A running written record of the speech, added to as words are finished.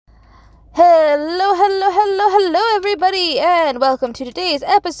Hello, everybody, and welcome to today's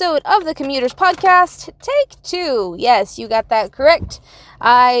episode of the Commuters Podcast, Take 2. Yes, you got that correct.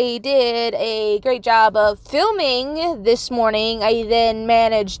 I did a great job of filming this morning. I then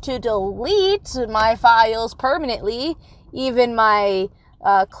managed to delete my files permanently, even my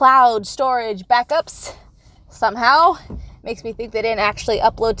cloud storage backups, somehow. Makes me think they didn't actually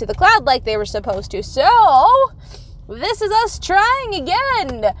upload to the cloud like they were supposed to. So this is us trying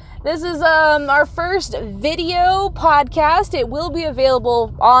again. This is our first video podcast. It will be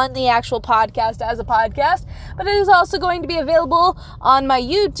available on the actual podcast as a podcast, but it is also going to be available on my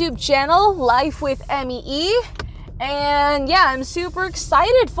YouTube channel, Life with MEE. And yeah, I'm super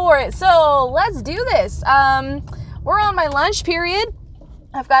excited for it. So let's do this. We're on my lunch period.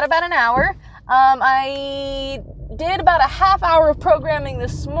 I've got about an hour. I did about a half hour of programming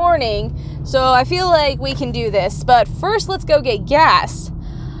this morning, so I feel like we can do this. But first, let's go get gas.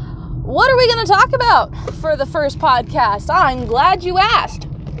 What are we going to talk about for the first podcast? I'm glad you asked.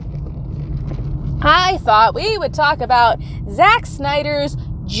 I thought we would talk about Zack Snyders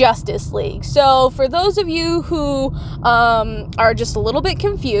Justice League. So for those of you who are just a little bit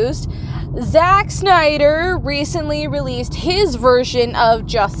confused, Zack Snyder recently released his version of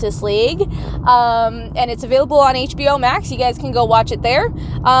Justice League, and it's available on HBO Max. You guys can go watch it there.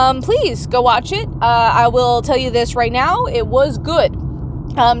 Please go watch it. I will tell you this right now, it was good,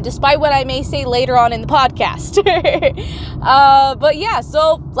 despite what I may say later on in the podcast. But yeah,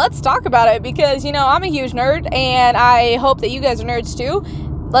 so let's talk about it, because, you know, I'm a huge nerd, and I hope that you guys are nerds too.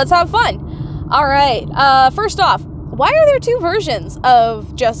 Let's have fun. All right, first off, why are there two versions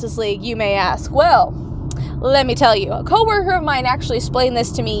of Justice League, you may ask? Well, let me tell you. A coworker of mine actually explained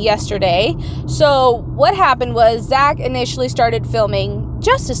this to me yesterday. So what happened was Zack initially started filming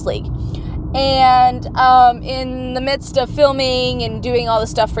Justice League. And in the midst of filming and doing all the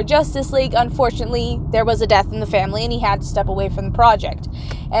stuff for Justice League, unfortunately, there was a death in the family and he had to step away from the project.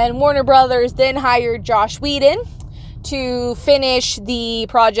 And Warner Brothers then hired Joss Whedon to finish the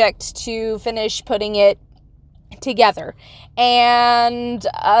project, to finish putting it together. And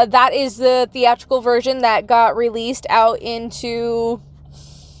that is the theatrical version that got released out into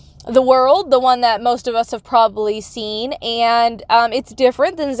the world, the one that most of us have probably seen. And it's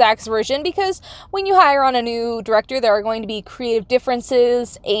different than Zack's version, because when you hire on a new director, there are going to be creative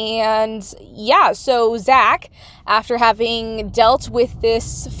differences. And yeah, so Zack, after having dealt with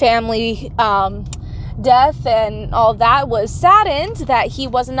this family death and all that, was saddened that he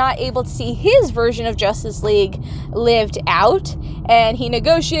was not able to see his version of Justice League lived out, and he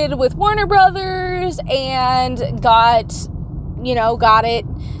negotiated with Warner Brothers and got it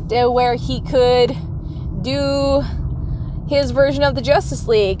to where he could do his version of the Justice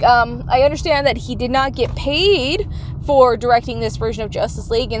League. I understand that he did not get paid for directing this version of Justice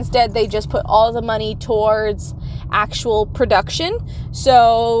League. Instead, they just put all the money towards actual production.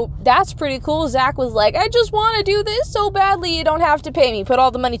 So that's pretty cool. Zack was like, I just want to do this so badly, you don't have to pay me. Put all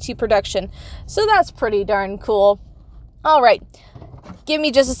the money to production. So that's pretty darn cool. All right. Give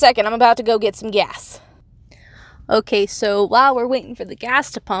me just a second. I'm about to go get some gas. Okay, so while we're waiting for the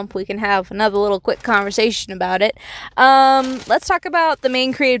gas to pump, we can have another little quick conversation about it. Let's talk about the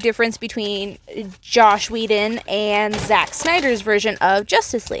main creative difference between Joss Whedon and Zack Snyder's version of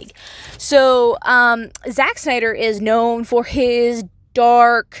Justice League. So, Zack Snyder is known for his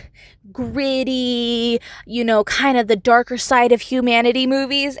dark, gritty, kind of the darker side of humanity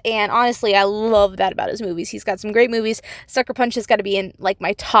movies, and honestly, I love that about his movies. He's got some great movies. Sucker Punch has got to be in like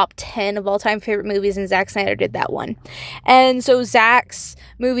my top 10 of all-time favorite movies, and Zack Snyder did that one. And so Zack's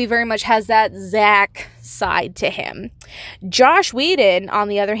movie very much has that Zack side to him. Joss Whedon, on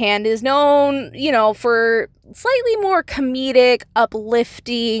the other hand, is known, for slightly more comedic,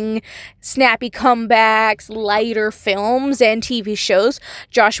 uplifting, snappy comebacks, lighter films and TV shows.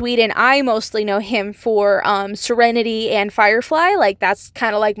 Joss Whedon, I mostly know him for Serenity and Firefly. Like, that's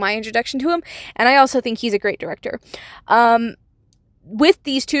kind of like my introduction to him. And I also think he's a great director. With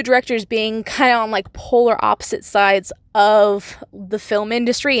these two directors being kind of on like polar opposite sides of the film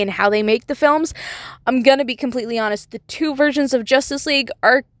industry and how they make the films, I'm gonna be completely honest, the two versions of Justice League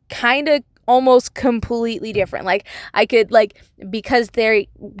are kind of almost completely different. Like, I could, because they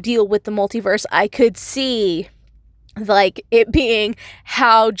deal with the multiverse, I could see like it being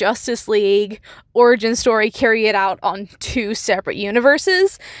how Justice League origin story carry it out on two separate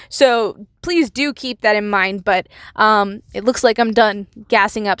universes. So please do keep that in mind. But it looks like I'm done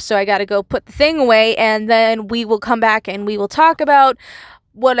gassing up, so I gotta go put the thing away, and then we will come back and we will talk about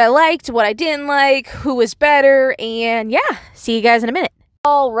what I liked, what I didn't like, who was better, and yeah, see you guys in a minute.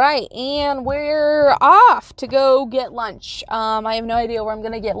 All right, and we're off to go get lunch. I have no idea where I'm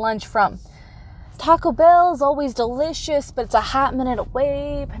gonna get lunch from. Taco Bell is always delicious, but it's a hot minute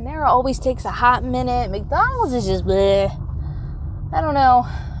away. Panera always takes a hot minute. McDonald's is just bleh. I don't know.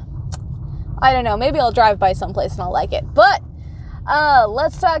 Maybe I'll drive by someplace and I'll like it. But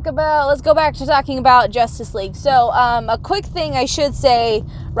let's go back to talking about Justice League. So a quick thing I should say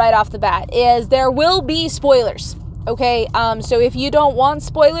right off the bat is there will be spoilers. Okay, so if you don't want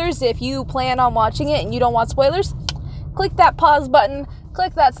spoilers, if you plan on watching it and you don't want spoilers, click that pause button,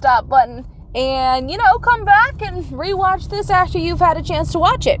 click that stop button, and, come back and rewatch this after you've had a chance to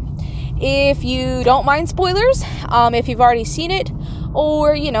watch it. If you don't mind spoilers, if you've already seen it,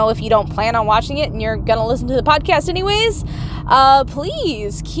 or, if you don't plan on watching it and you're gonna listen to the podcast anyways,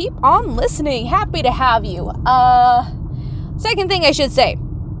 please keep on listening. Happy to have you. Second thing I should say,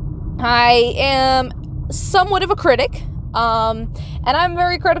 I am somewhat of a critic, and I'm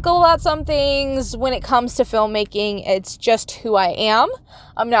very critical about some things when it comes to filmmaking. It's just who I am.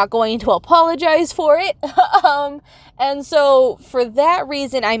 I'm not going to apologize for it. And so for that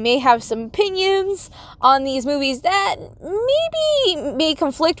reason, I may have some opinions on these movies that maybe may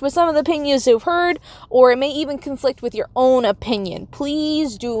conflict with some of the opinions you've heard, or it may even conflict with your own opinion.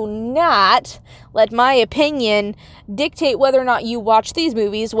 Please do not let my opinion dictate whether or not you watch these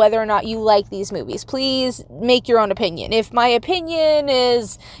movies, whether or not you like these movies. Please make your own opinion. If my opinion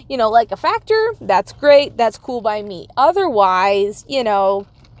is, like a factor, that's great. That's cool by me. Otherwise,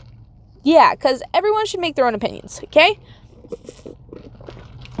 yeah, because everyone should make their own opinions, okay?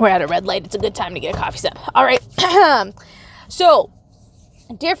 We're at a red light. It's a good time to get a coffee sip. All right. So,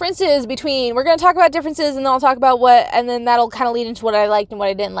 differences between, we're going to talk about differences, and then I'll talk about and then that'll kind of lead into what I liked and what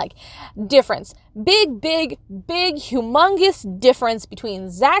I didn't like. Difference. Big, humongous difference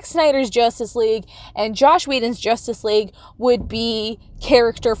between Zack Snyders Justice League and Joss Whedon's Justice League would be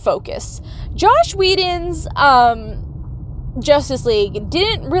character focus. Joss Whedon's, Justice League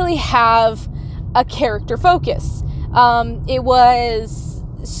didn't really have a character focus. It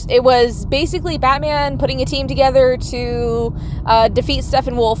was basically Batman putting a team together to defeat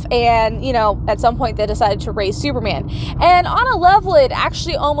Steppenwolf, and at some point they decided to raise Superman. And on a level, it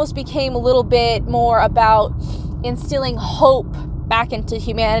actually almost became a little bit more about instilling hope back into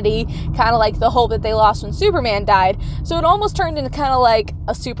humanity, kind of like the hope that they lost when Superman died. So it almost turned into kind of like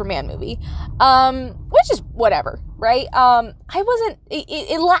a Superman movie, which is whatever, right?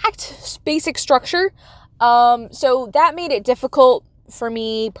 It lacked basic structure, so that made it difficult for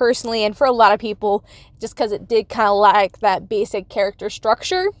me personally, and for a lot of people, just because it did kind of lack that basic character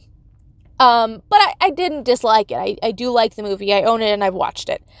structure. But I didn't dislike it. I do like the movie. I own it and I've watched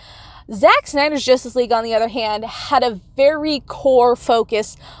it. Zack Snyders Justice League, on the other hand, had a very core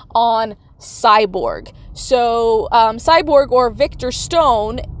focus on Cyborg. So, Cyborg, or Victor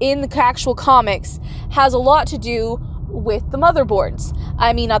Stone, in the actual comics, has a lot to do with the motherboards.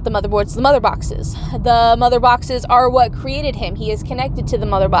 I mean, not the motherboards, the mother boxes. The mother boxes are what created him. He is connected to the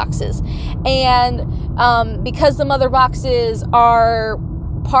mother boxes. And because the mother boxes are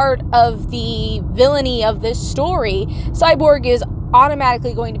part of the villainy of this story, Cyborg is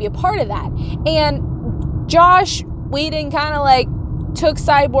automatically going to be a part of that. And Joss Whedon kind of took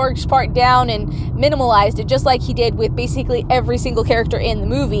Cyborg's part down and minimalized it, just like he did with basically every single character in the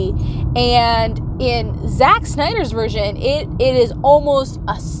movie. And in Zack Snyder's version, it is almost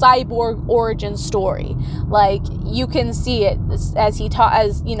a Cyborg origin story. You can see it as he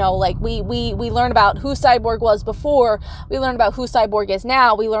we learn about who Cyborg was before, we learn about who Cyborg is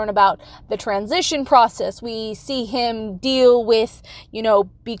now, we learn about the transition process, we see him deal with,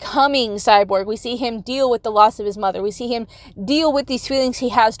 becoming Cyborg, we see him deal with the loss of his mother, we see him deal with these feelings he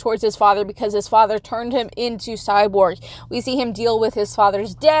has towards his father because his father turned him into Cyborg, we see him deal with his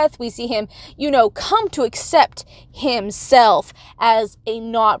father's death, we see him, come to accept himself as a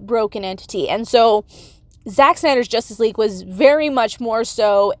not broken entity. And so Zack Snyder's Justice League was very much more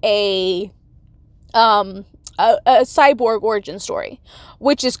so a Cyborg origin story,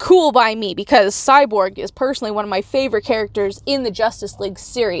 which is cool by me because Cyborg is personally one of my favorite characters in the Justice League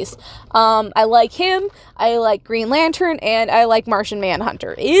series. I like him, I like Green Lantern, and I like Martian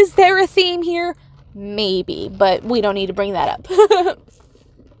Manhunter. Is there a theme here? Maybe, but we don't need to bring that up.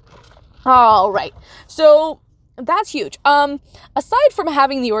 All right, so that's huge. Aside from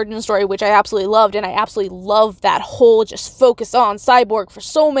having the origin story, which I absolutely loved, and I absolutely love that whole just focus on Cyborg for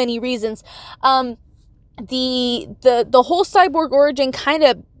so many reasons, the whole Cyborg origin kind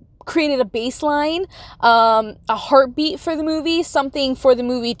of created a baseline, a heartbeat for the movie, something for the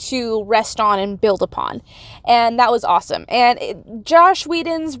movie to rest on and build upon, and that was awesome. And Joss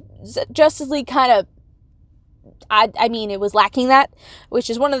Whedon's Justice League kind of, I mean, it was lacking that, which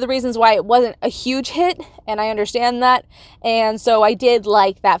is one of the reasons why it wasn't a huge hit, and I understand that, and so I did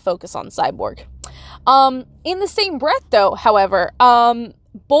like that focus on Cyborg. In the same breath, though, however,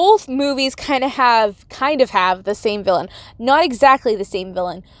 both movies kind of have the same villain. Not exactly the same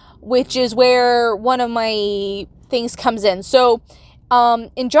villain, which is where one of my things comes in. So,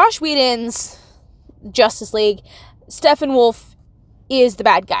 in Joss Whedon's Justice League, Steppenwolf is the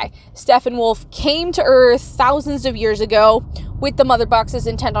bad guy. Steppenwolf came to Earth thousands of years ago with the Mother Box's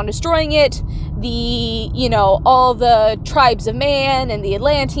intent on destroying it. All the tribes of man and the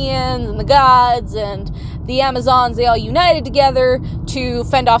Atlanteans and the gods and the Amazons, they all united together to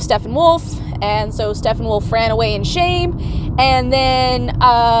fend off Steppenwolf. And so Steppenwolf ran away in shame. And then,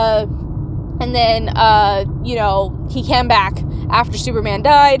 he came back after Superman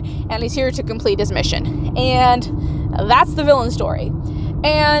died, and he's here to complete his mission. And that's the villain story.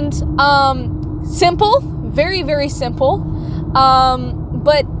 And, simple, very, very simple.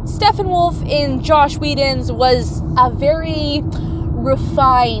 But Steppenwolf in Joss Whedon's was a very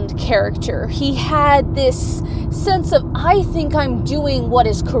refined character. He had this sense of, I think I'm doing what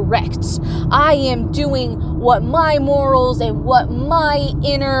is correct. I am doing what my morals and what my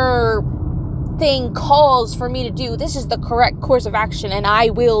inner thing calls for me to do. This is the correct course of action, and I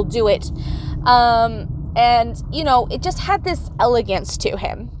will do it. It just had this elegance to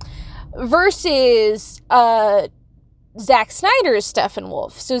him. Versus, Zack Snyders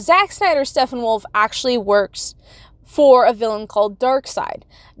Steppenwolf. So Zack Snyders Steppenwolf actually works for a villain called Darkseid.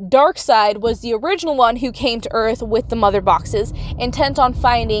 Darkseid was the original one who came to Earth with the Mother Boxes, intent on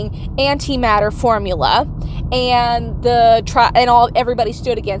finding antimatter formula, and everybody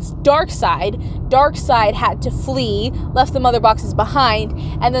stood against Darkseid. Darkseid had to flee, left the Mother Boxes behind,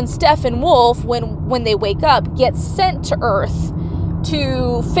 and then Steppenwolf, when they wake up, gets sent to Earth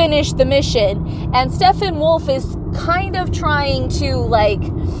to finish the mission. And Steppenwolf is kind of trying to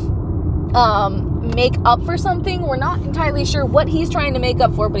make up for something. We're not entirely sure what he's trying to make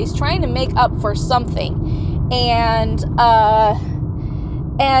up for, but he's trying to make up for something. And I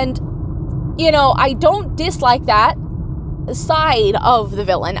don't dislike that side of the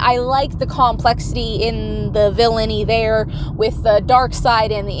villain. I like the complexity in the villainy there, with the dark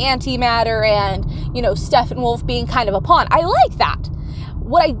side and the antimatter, and Steppenwolf being kind of a pawn. I like that.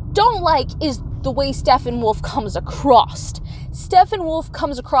 What I don't like is the way Steppenwolf comes across. Steppenwolf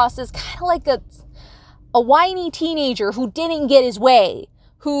comes across as kind of like a whiny teenager who didn't get his way,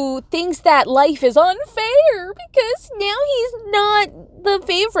 who thinks that life is unfair because now he's not the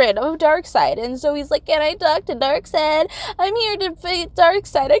favorite of Darkseid. And so he's like, can I talk to Darkseid? I'm here to fight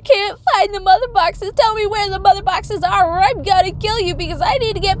Darkseid. I can't find the Mother Boxes. Tell me where the Mother Boxes are, or I'm gonna kill you because I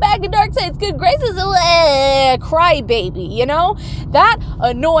need to get back in Darkseid's good graces. Crybaby, That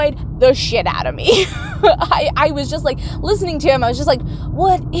annoyed the shit out of me. I was just listening to him, I was just like,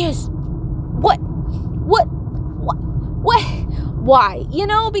 why?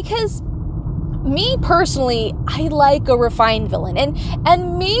 Because me personally, I like a refined villain,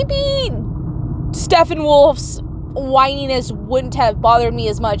 and maybe Steppenwolf's whininess wouldn't have bothered me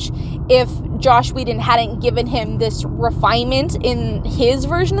as much if Joss Whedon hadn't given him this refinement in his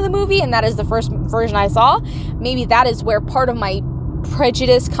version of the movie, and that is the first version I saw. Maybe that is where part of my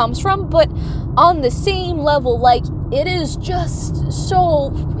prejudice comes from, but on the same level, it is just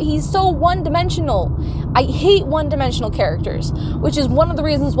he's so one-dimensional. I hate one-dimensional characters, which is one of the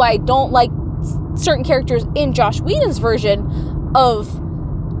reasons why I don't like certain characters in Joss Whedon's version of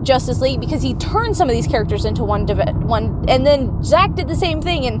Justice League, because he turned some of these characters into one, and then Zack did the same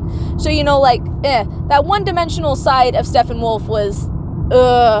thing, and so, that one-dimensional side of Steppenwolf was,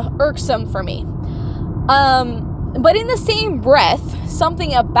 irksome for me. But in the same breath,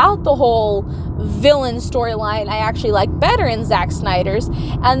 something about the whole villain storyline I actually like better in Zack Snyder's,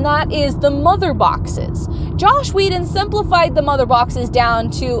 and that is the Mother Boxes. Joss Whedon simplified the Mother Boxes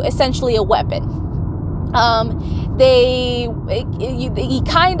down to essentially a weapon. He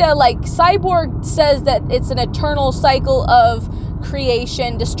kind of, Cyborg says that it's an eternal cycle of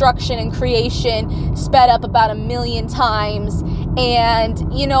creation, destruction, and creation sped up about 1 million times. And,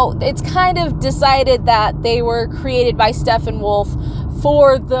 it's kind of decided that they were created by Steppenwolf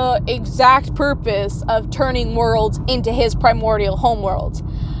for the exact purpose of turning worlds into his primordial homeworld.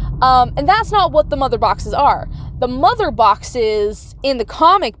 And that's not what the Mother Boxes are. The Mother Boxes in the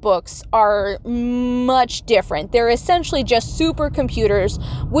comic books are much different. They're essentially just supercomputers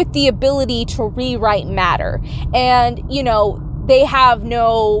with the ability to rewrite matter. And, they have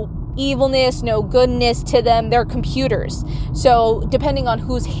no evilness, no goodness to them. They're computers. So depending on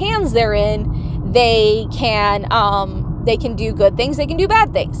whose hands they're in, they can do good things, they can do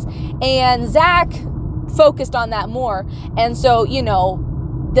bad things. And Zack focused on that more. And so,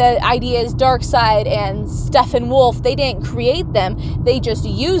 the idea is Darkseid and Steppenwolf, they didn't create them, they just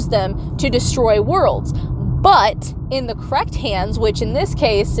used them to destroy worlds. But in the correct hands, which in this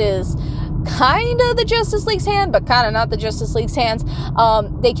case is kind of the Justice League's hand, but kind of not the Justice League's hands,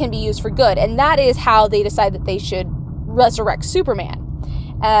 they can be used for good. And that is how they decide that they should resurrect Superman.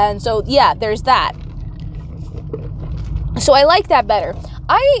 And so, yeah, there's that. So I like that better.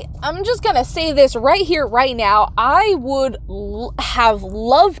 I'm just going to say this right here, right now. I would have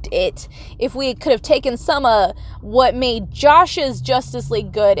loved it if we could have taken some of what made Josh's Justice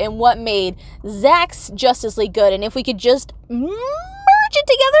League good and what made Zack's Justice League good. And if we could just merge it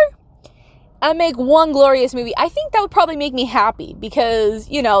together and make one glorious movie, I think that would probably make me happy because,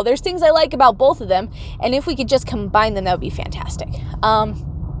 you know, there's things I like about both of them. And if we could just combine them, that would be fantastic.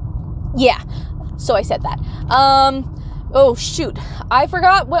 Yeah, so I said that. Oh, shoot. I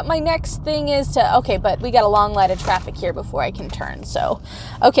forgot what my next thing is to... Okay, but we got a long line of traffic here before I can turn, so...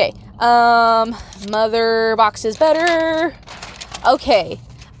 Okay. Mother box is better. Okay.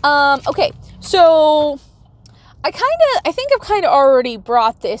 Okay. So, I think I've kind of already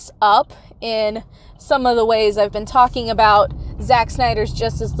brought this up in some of the ways I've been talking about Zack Snyder's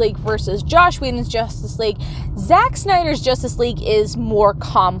Justice League versus Joss Whedon's Justice League. Zack Snyder's Justice League is more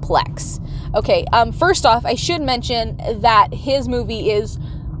complex. Okay, first off, I should mention that his movie is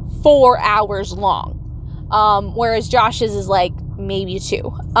 4 hours long, whereas Josh's is like maybe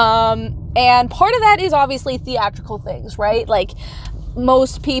 2. And part of that is obviously theatrical things, right? Like,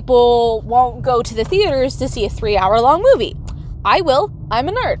 most people won't go to the theaters to see a 3-hour-long movie. I will. I'm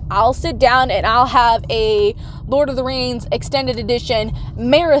a nerd. I'll sit down and I'll have a Lord of the Rings extended edition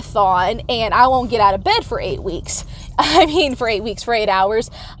marathon, and I won't get out of bed for 8 weeks. I mean, for 8 weeks, for 8 hours,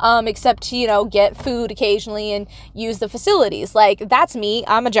 except to, you know, get food occasionally and use the facilities. Like, that's me.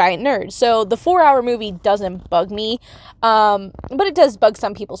 I'm a giant nerd. So the 4-hour movie doesn't bug me, but it does bug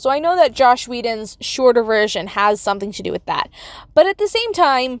some people. So I know that Joss Whedon's shorter version has something to do with that. But at the same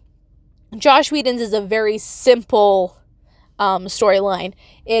time, Joss Whedon's is a very simple storyline.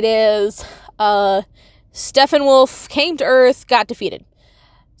 It is, Steppenwolf came to Earth, got defeated.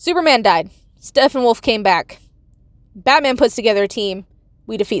 Superman died. Steppenwolf came back. Batman puts together a team.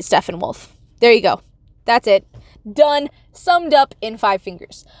 We defeat Steppenwolf. There you go. That's it. Done. Summed up in 5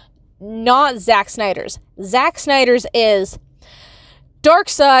 fingers. Not Zack Snyder's. Zack Snyder's is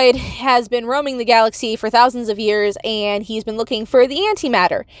Darkseid has been roaming the galaxy for thousands of years, and he's been looking for the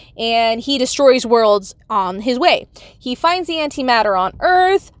antimatter, and he destroys worlds on his way. He finds the antimatter on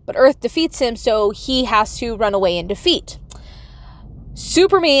Earth, but Earth defeats him, so he has to run away and defeat.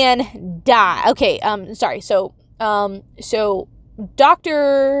 Superman died. Okay, sorry. So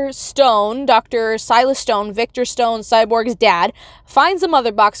Dr. Stone, Dr. Silas Stone, Victor Stone, Cyborg's dad, finds the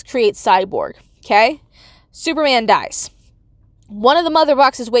mother box, creates Cyborg. Okay? Superman dies. One of the mother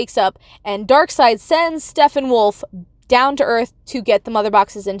boxes wakes up, and Darkseid sends Steppenwolf down to Earth to get the mother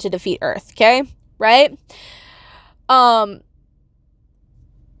boxes and to defeat Earth. Okay? Right?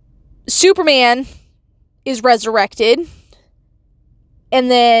 Superman is resurrected, and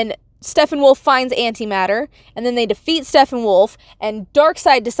then Steppenwolf finds antimatter, and then they defeat Steppenwolf, and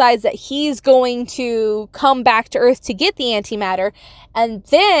Darkseid decides that he's going to come back to Earth to get the antimatter, and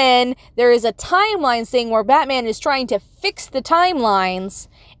then there is a timeline thing where Batman is trying to fix the timelines,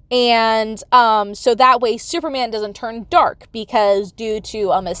 and so that way Superman doesn't turn dark, because due to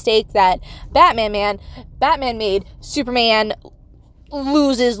a mistake that Batman made, Superman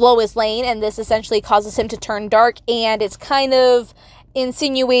loses Lois Lane, and this essentially causes him to turn dark, and it's kind of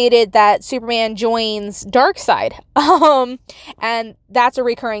insinuated that Superman joins Darkseid, and that's a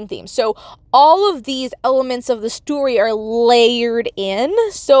recurring theme. So all of these elements of the story are layered in,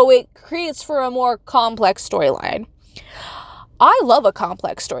 so it creates for a more complex storyline. I love a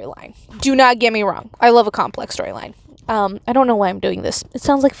complex storyline. Do not get me wrong. I love a complex storyline. I don't know why I'm doing this. It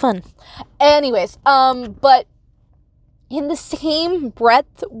sounds like fun. Anyways, but in the same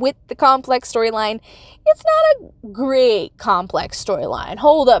breath with the complex storyline, it's not a great complex storyline.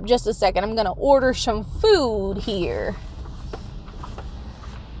 Hold up just a second. I'm going to order some food here.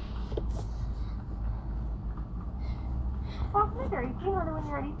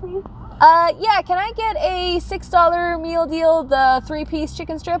 Yeah, can I get a $6 meal deal, the 3-piece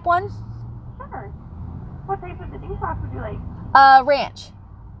chicken strip one? Sure. What type of dipping sauce would you like? Ranch.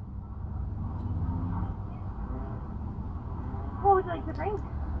 What would you like to drink?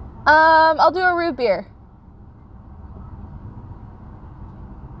 I'll do a root beer.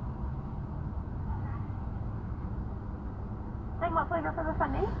 And what flavor for the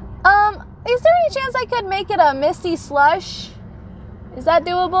sundae? Is there any chance I could make it a misty slush? Is that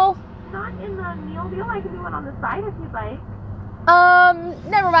doable? Not in the meal deal. I can do one on the side if you'd like.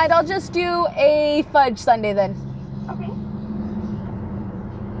 Never mind. I'll just do a fudge sundae then. Okay.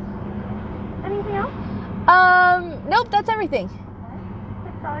 Anything else? Nope, that's everything.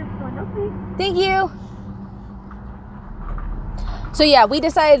 $6 for window, please. Thank you. So yeah, we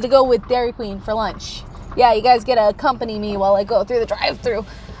decided to go with Dairy Queen for lunch. Yeah, you guys get to accompany me while I go through the drive-thru.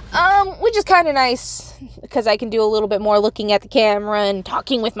 Which is kind of nice because I can do a little bit more looking at the camera and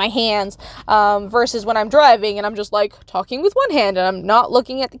talking with my hands, versus when I'm driving and I'm just like talking with one hand and I'm not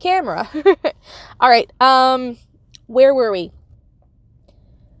looking at the camera. All right. Where were we?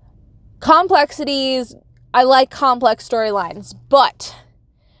 Complexities. I like complex storylines, but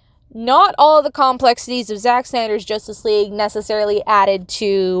not all of the complexities of Zack Snyders Justice League necessarily added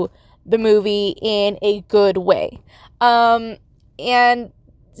to the movie in a good way. And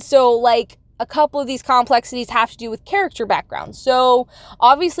so, like, a couple of these complexities have to do with character background. So,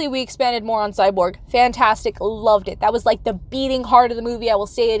 obviously, we expanded more on Cyborg. Fantastic. Loved it. That was, like, the beating heart of the movie. I will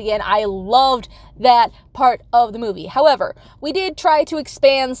say it again. I loved that part of the movie. However, we did try to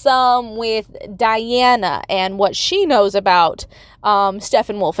expand some with Diana and what she knows about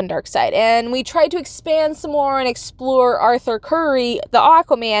Steppenwolf and Darkseid. And we tried to expand some more and explore Arthur Curry, the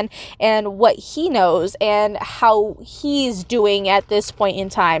Aquaman, and what he knows and how he's doing at this point in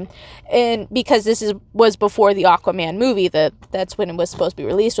time. And because this was before the Aquaman movie, that's when it was supposed to be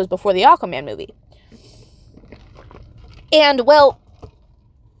released, was before the Aquaman movie. And, well,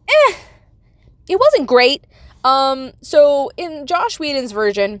 it wasn't great. So in Joss Whedon's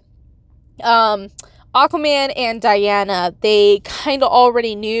version, Aquaman and Diana, they kind of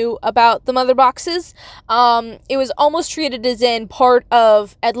already knew about the mother boxes. It was almost treated as in part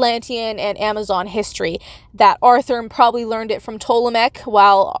of Atlantean and Amazon history, that Arthur probably learned it from Ptolemech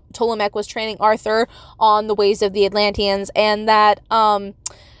while Ptolemech was training Arthur on the ways of the Atlanteans, and that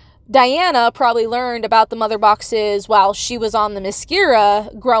Diana probably learned about the mother boxes while she was on the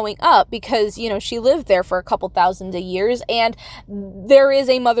Themyscira growing up, because, you know, she lived there for a couple thousand of years, and there is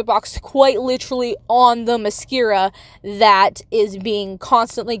a mother box quite literally on the Themyscira that is being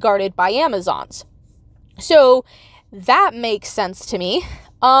constantly guarded by Amazons. So that makes sense to me.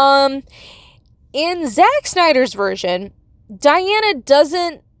 In Zack Snyder's version, Diana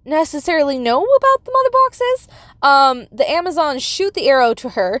doesn't necessarily know about the mother boxes. The Amazons shoot the arrow to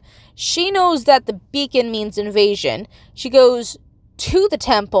her. She knows that the beacon means invasion. She goes to the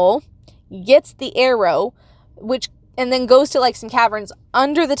temple, gets the arrow, and then goes to like some caverns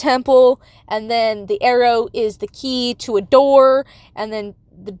under the temple, and then the arrow is the key to a door, and then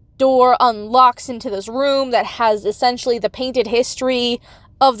the door unlocks into this room that has essentially the painted history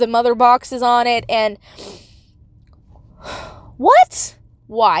of the mother boxes on it. And what?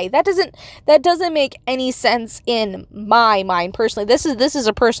 Why? That doesn't make any sense in my mind personally. This is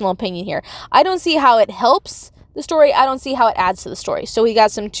a personal opinion here. I don't see how it helps the story. I don't see how it adds to the story. So we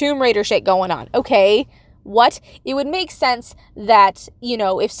got some Tomb Raider shit going on. Okay, what? It would make sense that, you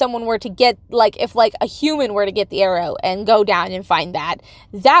know, if someone were to get, like, if like a human were to get the arrow and go down and find that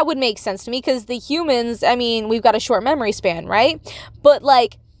would make sense to me, because the humans, I mean, we've got a short memory span, right? But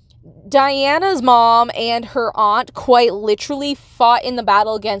like, Diana's mom and her aunt quite literally fought in the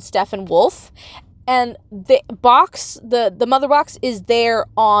battle against Steppenwolf, and the box, the mother box, is there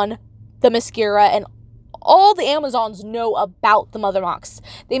on the Themyscira, and all the Amazons know about the mother box.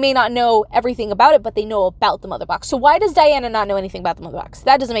 They may not know everything about it, but they know about the mother box. So why does Diana not know anything about the mother box?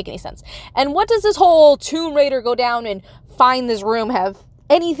 That doesn't make any sense. And what does this whole Tomb Raider go down and find this room have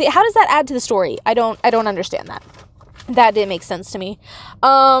anything? How does that add to the story? I don't understand that. That didn't make sense to me.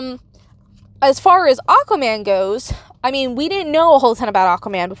 As far as Aquaman goes, I mean, we didn't know a whole ton about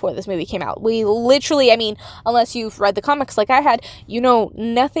Aquaman before this movie came out. We literally, I mean, unless you've read the comics like I had, you know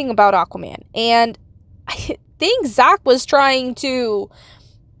nothing about Aquaman. And I think Zack was trying to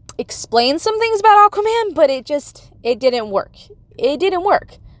explain some things about Aquaman, but it didn't work. It didn't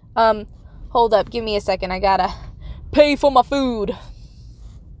work. Hold up, give me a second. I gotta pay for my food.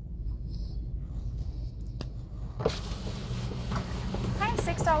 Hi,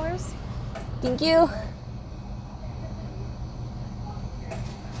 $6. Thank you.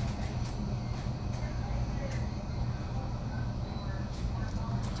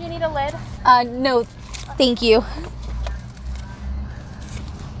 Do you need a lid? No, thank you.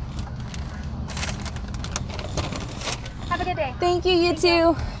 Have a good day. Thank you, you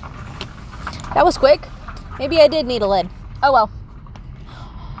too. That was quick. Maybe I did need a lid. Oh well.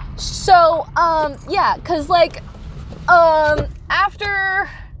 So, yeah, cause like, after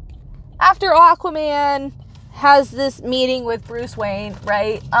Aquaman has this meeting with Bruce Wayne,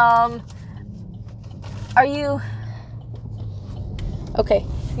 right? Are you... Okay,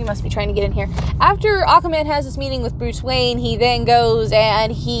 He must be trying to get in here. After Aquaman has this meeting with Bruce Wayne, he then goes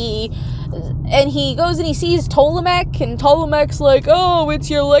and he goes and he sees Ptolemech, and Ptolemech's like, oh, it's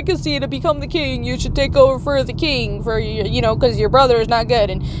your legacy to become the king. You should take over for the king, for, you know, because your brother is not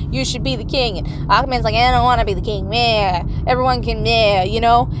good, and you should be the king. And Aquaman's like, I don't want to be the king. Meh. Everyone can, meh, you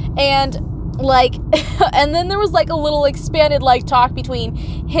know? And, like, and then there was, like, a little expanded, like, talk between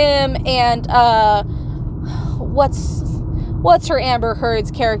him and, what's her Amber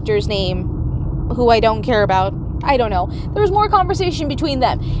Heard's character's name, who I don't care about. I don't know. There was more conversation between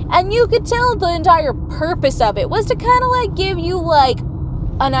them. And you could tell the entire purpose of it was to kind of, like, give you, like,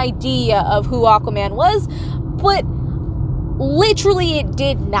 an idea of who Aquaman was. But literally it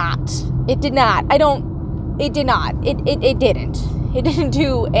did not. It did not. It did not. It didn't. It didn't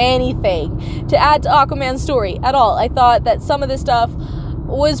do anything to add to Aquaman's story at all. I thought that some of this stuff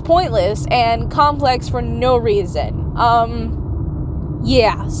was pointless and complex for no reason.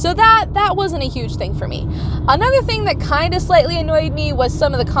 Yeah, so that wasn't a huge thing for me. Another thing that kind of slightly annoyed me was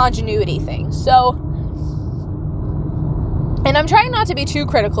some of the continuity things. So, and I'm trying not to be too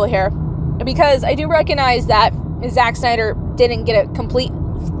critical here, because I do recognize that Zack Snyder didn't get a complete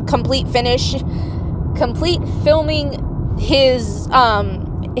filming his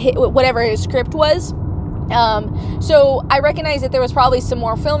whatever his script was. So I recognize that there was probably some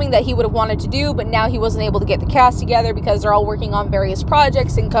more filming that he would have wanted to do, but now he wasn't able to get the cast together because they're all working on various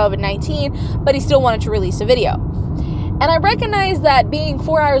projects in COVID-19, but he still wanted to release a video. And I recognize that being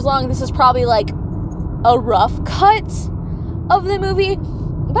 4 hours long, this is probably like a rough cut of the movie,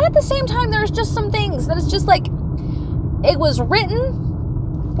 but at the same time, there's just some things that it's just like, it was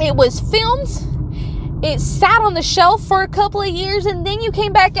written, it was filmed, it sat on the shelf for a couple of years, and then you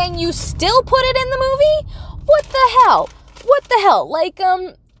came back and you still put it in the movie? What the hell? What the hell? Like,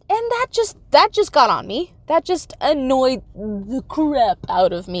 and that just got on me. That just annoyed the crap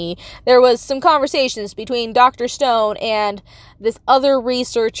out of me. There was some conversations between Dr. Stone and this other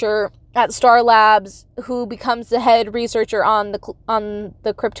researcher at Star Labs who becomes the head researcher on the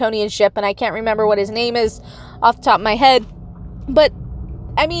Kryptonian ship, and I can't remember what his name is off the top of my head. But,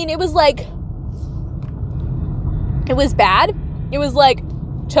 I mean, it was like, it was bad. It was like,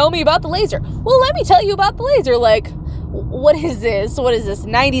 tell me about the laser. Well, let me tell you about the laser. Like, what is this? What is this?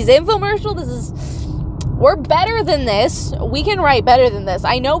 90s infomercial? We're better than this. We can write better than this.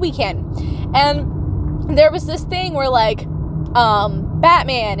 I know we can. And there was this thing where, like,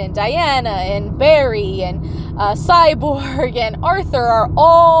 Batman and Diana and Barry and Cyborg and Arthur are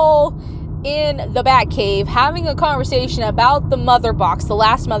all in the Batcave having a conversation about the mother box, the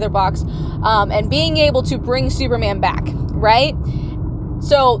last mother box, and being able to bring Superman back, right?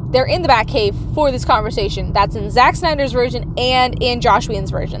 So they're in the Batcave for this conversation. That's in Zack Snyder's version and in Joss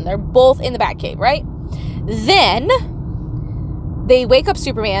Whedon's version. They're both in the Batcave, right? Then they wake up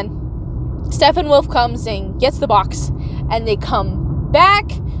Superman. Steppenwolf comes and gets the box, and they come back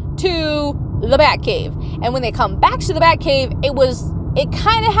to the Batcave. And when they come back to the Batcave, it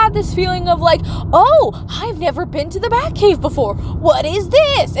kind of had this feeling of like, oh, I've never been to the Batcave before. What is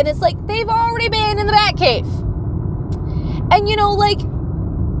this? And it's like, they've already been in the Batcave. And, you know, like,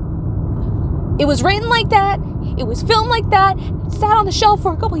 it was written like that. It was filmed like that. It sat on the shelf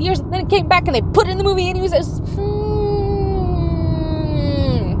for a couple of years, and then it came back and they put it in the movie, and he was just,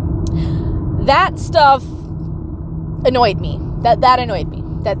 That stuff annoyed me. That annoyed me.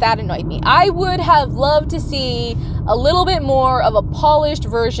 That annoyed me. I would have loved to see a little bit more of a polished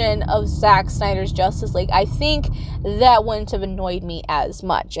version of Zack Snyder's Justice League. I think that wouldn't have annoyed me as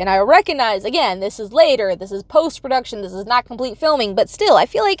much. And I recognize, again, this is later, this is post-production, this is not complete filming, but still, I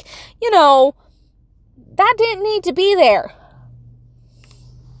feel like, you know, that didn't need to be there.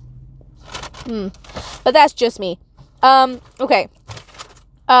 But that's just me. Okay.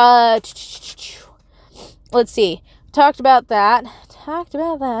 Let's see. Talked about that.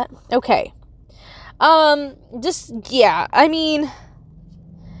 Okay. Just, yeah, I mean,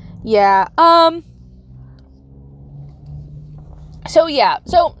 yeah, so yeah,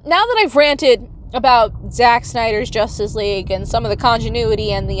 so now that I've ranted about Zack Snyder's Justice League and some of the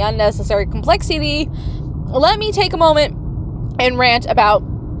continuity and the unnecessary complexity, let me take a moment and rant about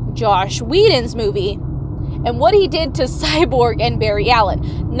Joss Whedon's movie and what he did to Cyborg and Barry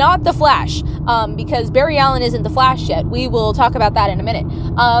Allen. Not the Flash, because Barry Allen isn't the Flash yet. We will talk about that in a minute.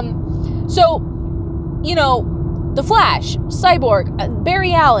 So, you know, the Flash, Cyborg,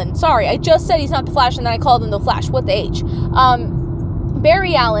 Barry Allen, sorry, I just said he's not the Flash and then I called him the Flash. What the H?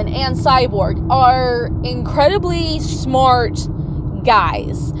 Barry Allen and Cyborg are incredibly smart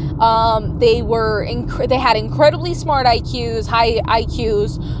guys. They had incredibly smart IQs, high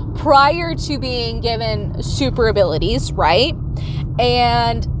IQs, prior to being given super abilities, right?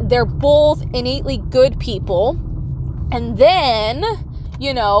 and they're both innately good people. And then,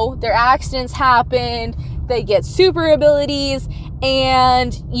 you know, their accidents happened, they get super abilities,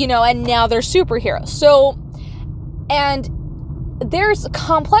 and, you know, and now they're superheroes. So, and there's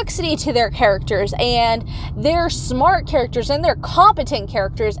complexity to their characters, and they're smart characters, and they're competent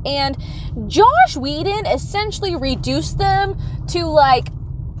characters, and Joss Whedon essentially reduced them to, like,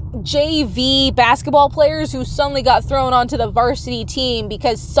 JV basketball players who suddenly got thrown onto the varsity team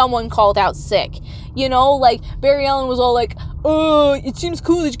because someone called out sick. You know, like, Barry Allen was all like, oh, it seems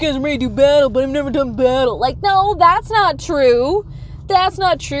cool that you guys are ready to do battle, but I've never done battle. Like, no, that's not true. That's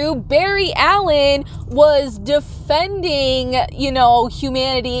not true. Barry Allen was defending, you know,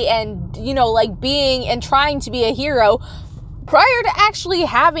 humanity and, you know, like, being and trying to be a hero prior to actually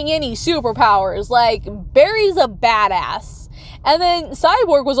having any superpowers. Like, Barry's a badass. And then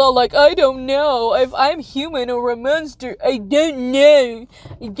Cyborg was all like, I don't know if I'm human or a monster. I don't know.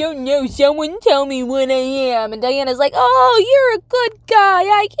 I don't know. Someone tell me what I am. And Diana's like, oh, you're a good guy.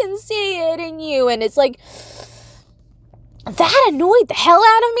 I can see it in you. And it's like, that annoyed the hell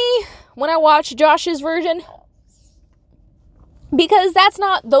out of me when I watched Josh's version. Because that's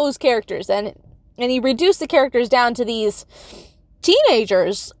not those characters. And he reduced the characters down to these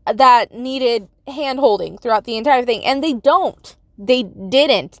teenagers that needed hand-holding throughout the entire thing, and they don't. They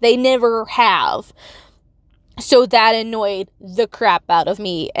didn't. They never have. So that annoyed the crap out of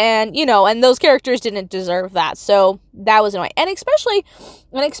me, and, you know, and those characters didn't deserve that, so that was annoying. And especially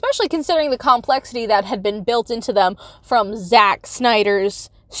considering the complexity that had been built into them from Zack Snyders'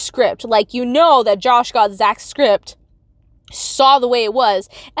 script. Like, you know that Josh got Zack's script, saw the way it was,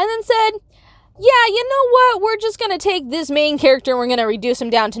 and then said, yeah, you know what, we're just going to take this main character and we're going to reduce him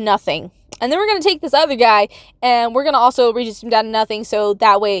down to nothing. And then we're going to take this other guy and we're going to also reduce him down to nothing, so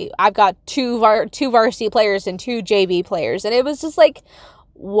that way I've got two varsity players and 2 JV players. And it was just like,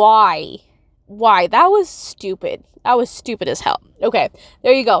 why? Why? That was stupid. That was stupid as hell. Okay,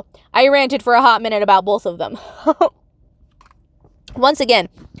 there you go. I ranted for a hot minute about both of them. Once again,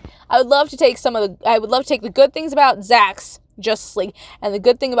 I would love to take the good things about Zack's Justice League and the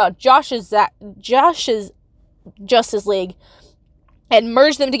good thing about Josh's Justice League and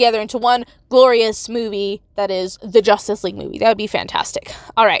merge them together into one glorious movie that is the Justice League movie. That would be fantastic.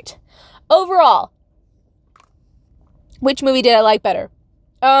 All right. Overall, which movie did I like better?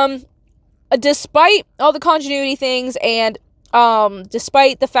 Despite all the continuity things and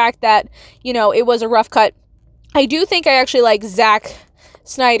despite the fact that, you know, it was a rough cut, I do think I actually like Zack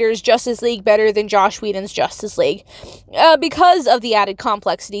Snyder's Justice League better than Joss Whedon's Justice League, because of the added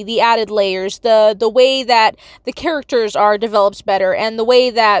complexity, the added layers, the way that the characters are developed better, and the way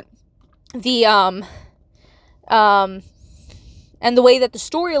that the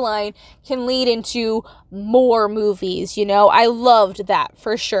storyline can lead into more movies. You know, I loved that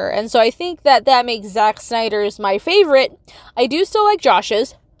for sure, and so I think that makes Zack Snyder's my favorite. I do still like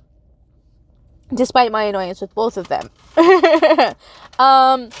Josh's, despite my annoyance with both of them.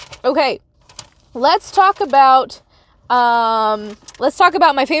 Okay, let's talk about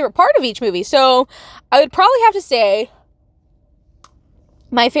my favorite part of each movie. So, I would probably have to say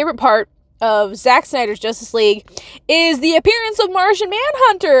my favorite part of Zack Snyder's Justice League is the appearance of Martian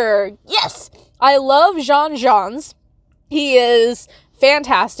Manhunter. Yes! I love Jean Johns. He is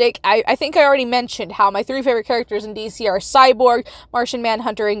fantastic. I think I already mentioned how my 3 favorite characters in DC are Cyborg, Martian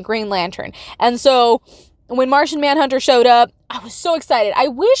Manhunter, and Green Lantern. And so, when Martian Manhunter showed up, I was so excited. I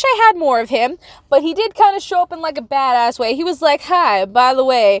wish I had more of him, but he did kind of show up in like a badass way. He was like, hi, by the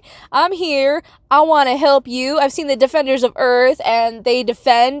way, I'm here. I want to help you. I've seen the Defenders of Earth, and they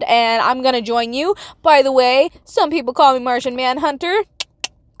defend, and I'm going to join you. By the way, some people call me Martian Manhunter.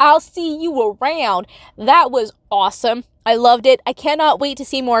 I'll see you around. That was awesome. I loved it. I cannot wait to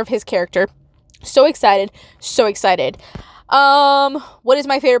see more of his character. So excited. So excited. What is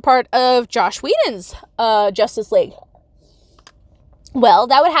my favorite part of Joss Whedon's Justice League? Well,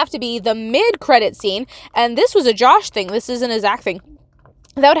 that would have to be the mid-credit scene, and this was a Josh thing. This isn't a Zack thing.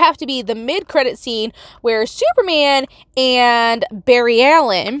 That would have to be the mid-credit scene where Superman and Barry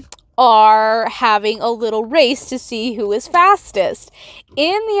Allen are having a little race to see who is fastest.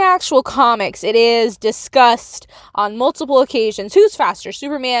 In the actual comics, it is discussed on multiple occasions who's faster,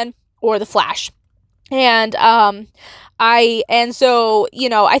 Superman or the Flash. And so, you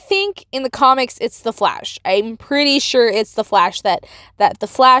know, I think in the comics it's the Flash. I'm pretty sure it's the Flash that the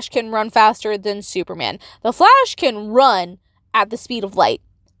Flash can run faster than Superman. The Flash can run at the speed of light.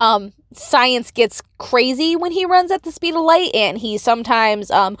 Science gets crazy when he runs at the speed of light, and he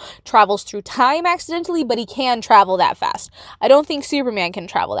sometimes travels through time accidentally, but he can travel that fast. I don't think Superman can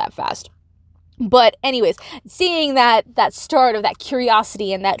travel that fast. But anyways, seeing that start of that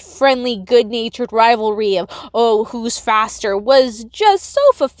curiosity and that friendly, good-natured rivalry of, oh, who's faster, was just so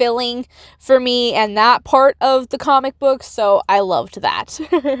fulfilling for me and that part of the comic book, so I loved that.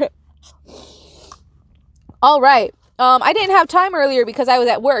 All right. I didn't have time earlier because I was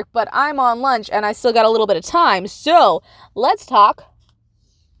at work, but I'm on lunch and I still got a little bit of time, so let's talk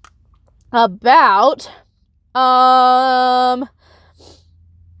about, the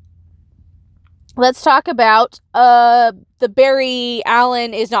Barry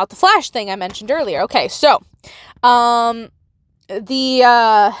Allen is not the Flash thing I mentioned earlier. Okay, so,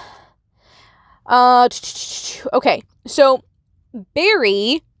 okay, so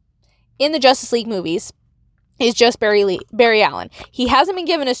Barry in the Justice League movies is just Barry Allen. He hasn't been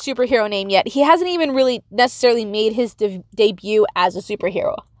given a superhero name yet. He hasn't even really necessarily made his debut as a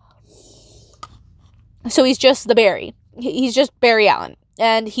superhero. So he's just the Barry. He's just Barry Allen.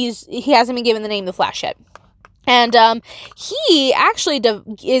 And he hasn't been given the name The Flash yet. And he actually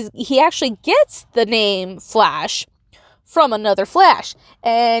gets the name Flash from another Flash.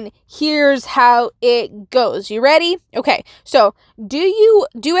 And here's how it goes. You ready? Okay. So, do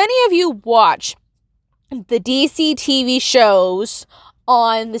any of you watch the DC TV shows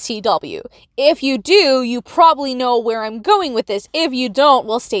on the CW? If you do, you probably know where I'm going with this. If you don't,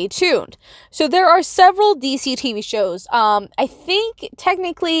 well, stay tuned. So there are several DC TV shows. I think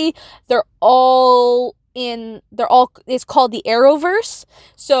technically it's called the Arrowverse.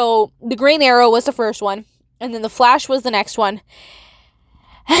 So the Green Arrow was the first one, and then the Flash was the next one.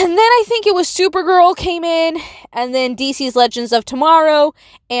 And then I think it was Supergirl came in, and then DC's Legends of Tomorrow,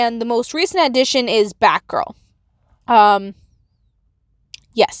 and the most recent addition is Batgirl.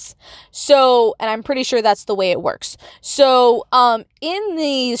 Yes. So, and I'm pretty sure that's the way it works. So, in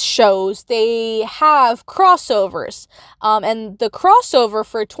these shows, they have crossovers. And the crossover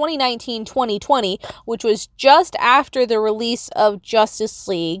for 2019-2020, which was just after the release of Justice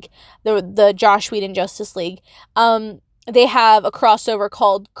League, the Joss Whedon Justice League, they have a crossover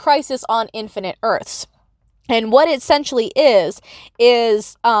called Crisis on Infinite Earths. And what it essentially is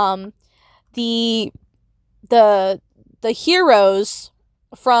the heroes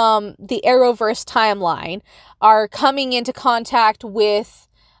from the Arrowverse timeline are coming into contact with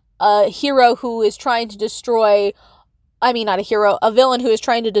a hero who is trying to destroy, a villain who is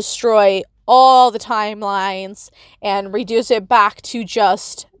trying to destroy all the timelines and reduce it back to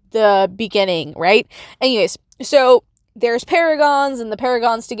just the beginning, right? Anyways, so there's Paragons, and the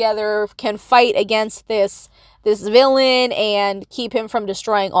Paragons together can fight against this villain and keep him from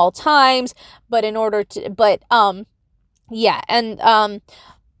destroying all times, there's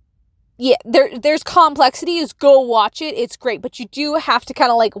complexities. Go watch it. It's great, but you do have to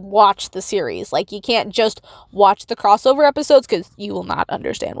kind of watch the series. You can't just watch the crossover episodes because you will not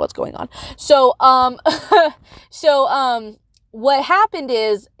understand what's going on. So, what happened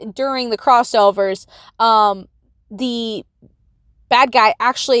is during the crossovers, the bad guy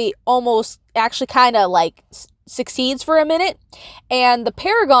actually kind of succeeds for a minute, and the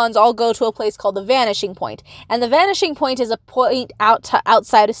Paragons all go to a place called the Vanishing Point. And the Vanishing Point is a point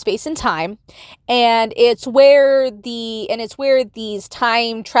outside of space and time, and it's where these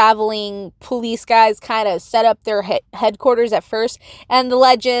time traveling police guys kind of set up their headquarters at first, and the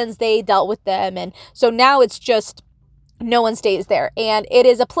Legends, they dealt with them, and so now it's just no one stays there, and it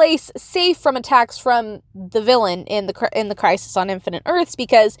is a place safe from attacks from the villain in the Crisis on Infinite Earths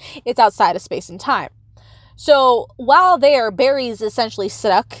because it's outside of space and time. So while there, Barry's essentially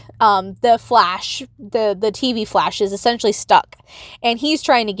stuck. The Flash, the TV Flash, is essentially stuck, and he's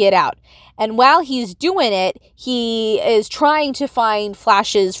trying to get out. And while he's doing it, he is trying to find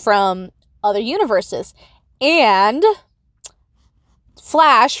Flashes from other universes. And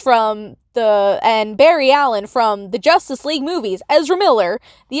Flash and Barry Allen from the Justice League movies, Ezra Miller,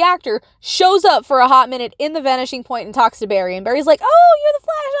 the actor, shows up for a hot minute in the Vanishing Point and talks to Barry. And Barry's like, "Oh, you're the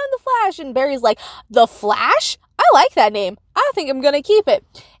Flash, I'm the Flash." And Barry's like, "The Flash? I like that name. I think I'm going to keep it."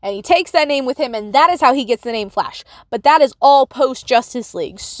 And he takes that name with him, and that is how he gets the name Flash. But that is all post-Justice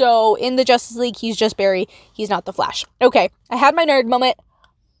League. So in the Justice League, he's just Barry. He's not the Flash. Okay, I had my nerd moment.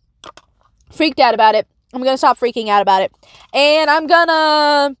 Freaked out about it. I'm going to stop freaking out about it. And I'm going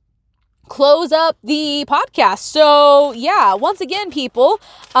to close up the podcast. So yeah, once again, people,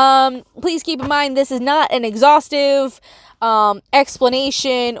 please keep in mind this is not an exhaustive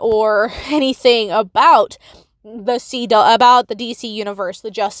explanation or anything about the DC universe,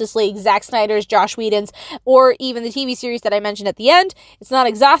 the Justice League, Zack Snyders, Joss Whedon's, or even the TV series that I mentioned at the end. It's not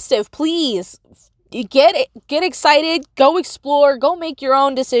exhaustive. Please get excited, go explore, go make your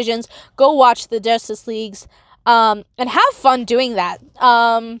own decisions, go watch the Justice Leagues, and have fun doing that.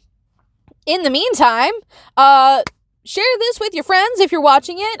 in the meantime, share this with your friends if you're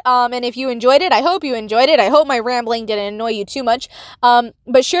watching it, and if you enjoyed it, I hope you enjoyed it. I hope my rambling didn't annoy you too much,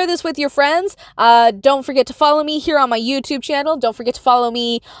 but share this with your friends. Don't forget to follow me here on my YouTube channel. Don't forget to follow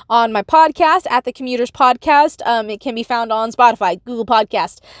me on my podcast, at the Commuters Podcast. It can be found on Spotify, Google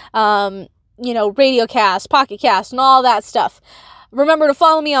Podcast, Radio Cast, Pocket Cast, and all that stuff. Remember to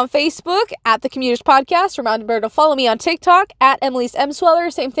follow me on Facebook at the Commuters Podcast. Remember to follow me on TikTok at Emily's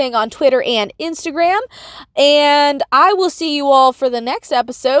Msweller. Same thing on Twitter and Instagram. And I will see you all for the next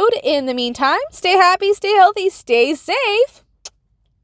episode. In the meantime, stay happy, stay healthy, stay safe.